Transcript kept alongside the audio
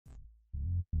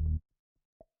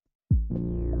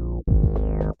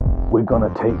we're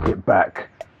gonna take it back,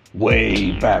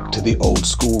 way back to the old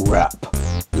school rap.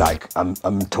 Like, I'm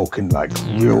talking like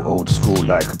real old school,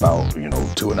 like about,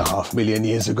 2.5 million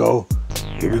years ago.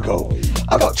 Here we go.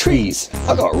 I got trees,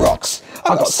 I got rocks,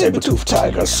 I got saber-toothed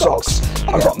tiger socks.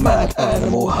 I got mad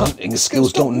animal hunting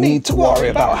skills, don't need to worry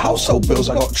about household bills.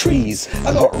 I got trees,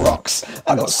 I got rocks,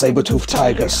 I got saber-toothed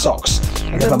tiger socks.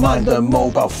 Never mind the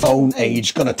mobile phone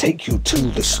age, gonna take you to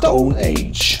the Stone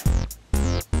Age.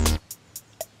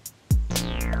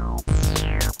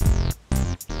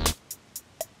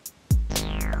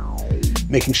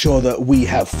 Making sure that we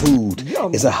have food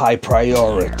is a high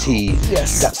priority.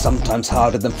 Yes. That's sometimes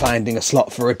harder than finding a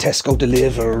slot for a Tesco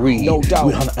delivery. No doubt.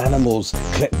 We hunt animals,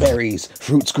 collect berries,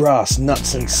 fruits, grass,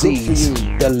 nuts and seeds.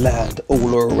 The land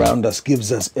all around us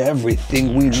gives us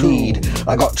everything we need.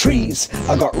 I got trees,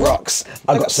 I got rocks,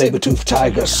 I got saber-toothed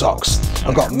tiger socks.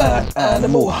 I got mad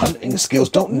animal hunting skills,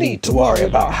 don't need to worry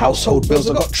about household bills.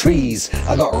 I got trees,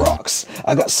 I got rocks,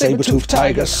 I got saber-toothed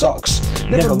tiger socks.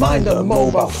 Never mind the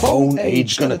mobile phone age,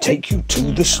 gonna take you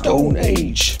to the Stone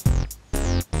Age.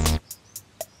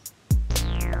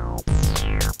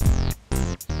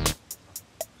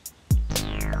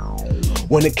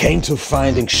 When it came to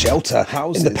finding shelter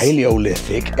in the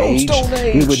Paleolithic age,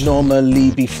 we would normally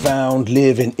be found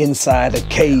living inside a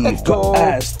cave. But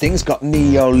as things got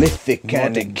Neolithic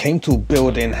and it came to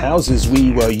building houses,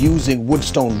 we were using wood,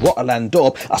 stone, wattle and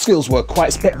daub. Our skills were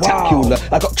quite spectacular.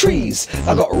 I got trees,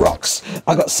 I got rocks,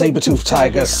 I got saber-toothed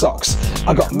tiger socks.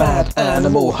 I got mad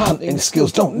animal hunting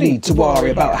skills, don't need to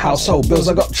worry about household bills.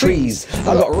 I got trees,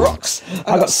 I got rocks,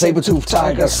 I got saber-toothed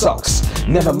tiger socks.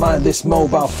 Never mind this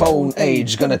mobile phone age,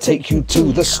 gonna take you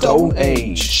to the Stone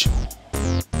Age.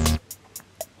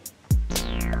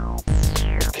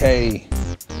 Okay,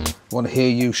 wanna hear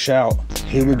you shout.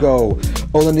 Here we go.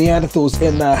 All the Neanderthals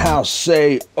in the house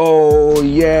say, oh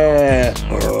yeah.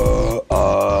 Ugh.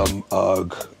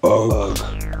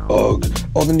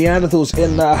 All the Neanderthals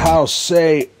in the house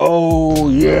say, oh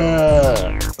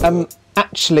yeah.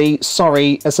 Actually,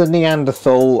 sorry, as a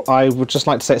Neanderthal, I would just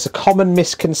like to say it's a common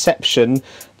misconception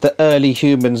that early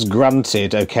humans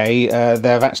grunted, okay?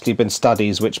 There have actually been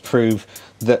studies which prove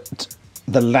that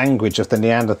the language of the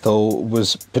Neanderthal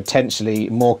was potentially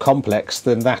more complex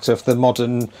than that of the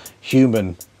modern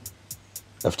human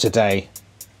of today.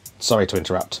 Sorry to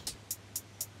interrupt.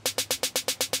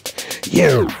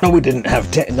 Yeah, no, we didn't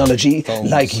have technology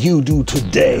like you do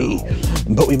today,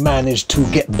 but we managed to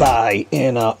get by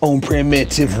in our own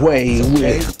primitive way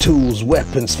with tools,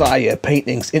 weapons, fire,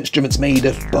 paintings, instruments made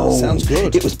of bone. Sounds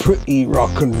good. It was pretty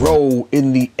rock and roll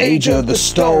in the age of the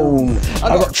stone.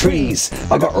 I got trees,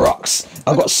 I got rocks,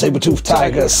 I got saber-toothed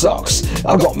tiger socks.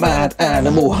 I got mad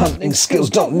animal hunting skills,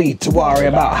 don't need to worry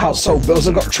about household bills.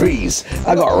 I got trees,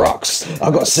 I got rocks,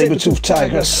 I got saber-toothed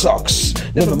tiger socks.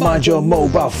 Never mind your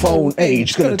mobile phone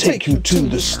age, gonna take you to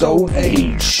the Stone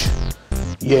Age.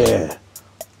 Yeah,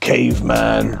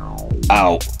 caveman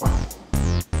out.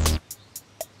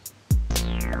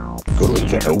 Gotta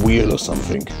invent a wheel or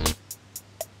something.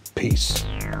 Peace.